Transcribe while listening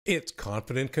It's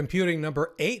Confident Computing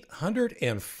number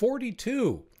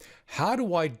 842. How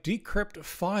do I decrypt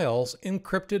files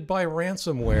encrypted by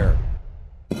ransomware?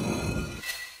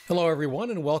 Hello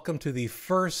everyone, and welcome to the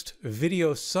first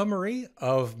video summary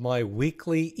of my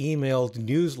weekly emailed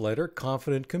newsletter,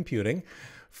 Confident Computing,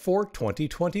 for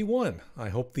 2021. I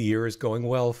hope the year is going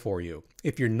well for you.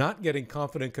 If you're not getting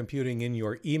Confident Computing in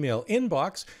your email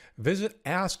inbox, visit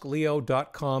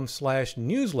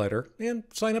askleo.com/newsletter and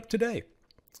sign up today.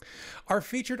 Our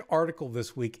featured article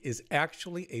this week is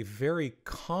actually a very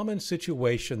common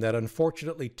situation that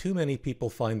unfortunately too many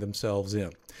people find themselves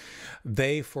in.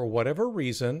 They, for whatever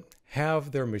reason,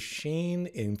 have their machine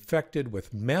infected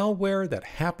with malware that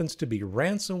happens to be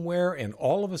ransomware, and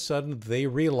all of a sudden they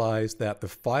realize that the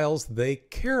files they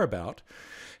care about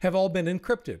have all been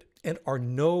encrypted and are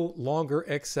no longer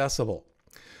accessible.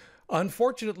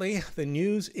 Unfortunately, the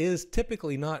news is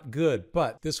typically not good,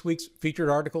 but this week's featured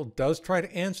article does try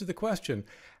to answer the question,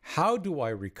 how do I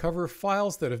recover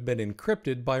files that have been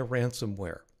encrypted by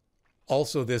ransomware?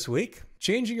 Also this week,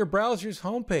 changing your browser's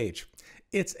homepage.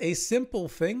 It's a simple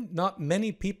thing. Not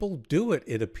many people do it,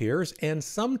 it appears, and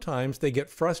sometimes they get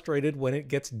frustrated when it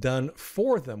gets done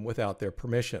for them without their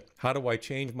permission. How do I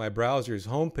change my browser's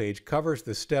homepage covers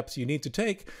the steps you need to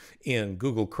take in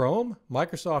Google Chrome,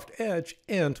 Microsoft Edge,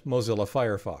 and Mozilla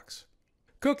Firefox.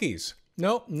 Cookies.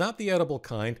 No, not the edible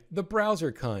kind, the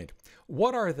browser kind.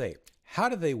 What are they? How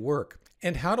do they work?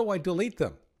 And how do I delete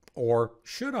them? Or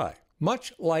should I?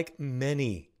 Much like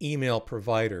many email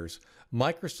providers,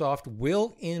 Microsoft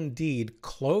will indeed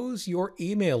close your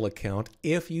email account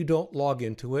if you don't log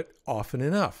into it often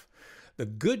enough. The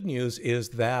good news is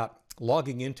that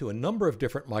logging into a number of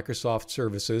different Microsoft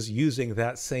services using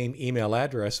that same email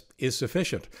address is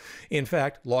sufficient. In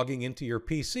fact, logging into your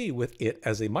PC with it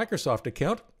as a Microsoft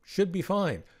account should be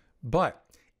fine. But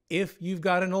if you've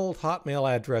got an old Hotmail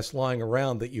address lying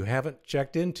around that you haven't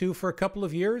checked into for a couple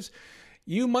of years,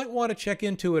 you might want to check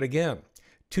into it again.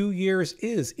 2 years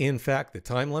is, in fact, the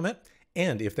time limit,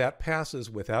 and if that passes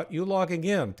without you logging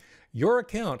in, your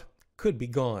account could be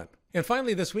gone. And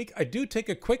finally this week, I do take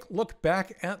a quick look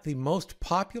back at the most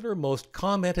popular, most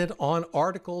commented on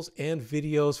articles and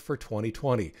videos for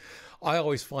 2020. I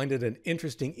always find it an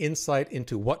interesting insight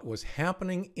into what was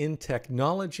happening in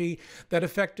technology that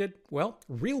affected, well,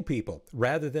 real people,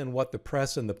 rather than what the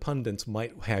press and the pundits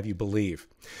might have you believe.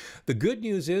 The good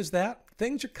news is that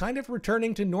things are kind of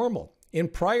returning to normal. In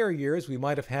prior years, we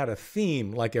might have had a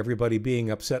theme like everybody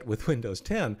being upset with Windows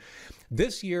 10.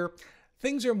 This year,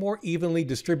 things are more evenly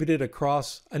distributed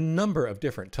across a number of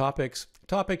different topics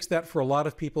that for a lot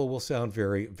of people will sound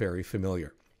very, very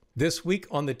familiar. This week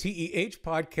on the TEH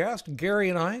podcast, Gary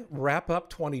and I wrap up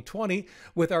 2020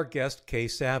 with our guest, Kay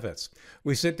Savitz.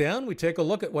 We sit down, we take a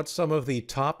look at what some of the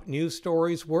top news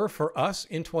stories were for us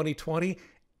in 2020,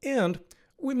 and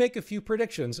we make a few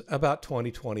predictions about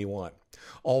 2021.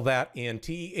 All that in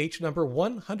TEH number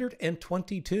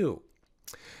 122.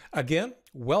 Again,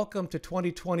 welcome to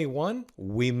 2021.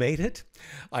 We made it.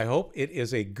 I hope it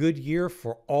is a good year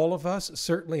for all of us.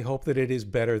 Certainly hope that it is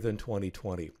better than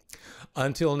 2020.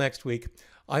 Until next week,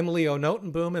 I'm Leo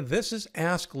Notenboom, and this is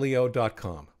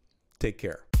askleo.com. Take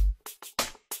care.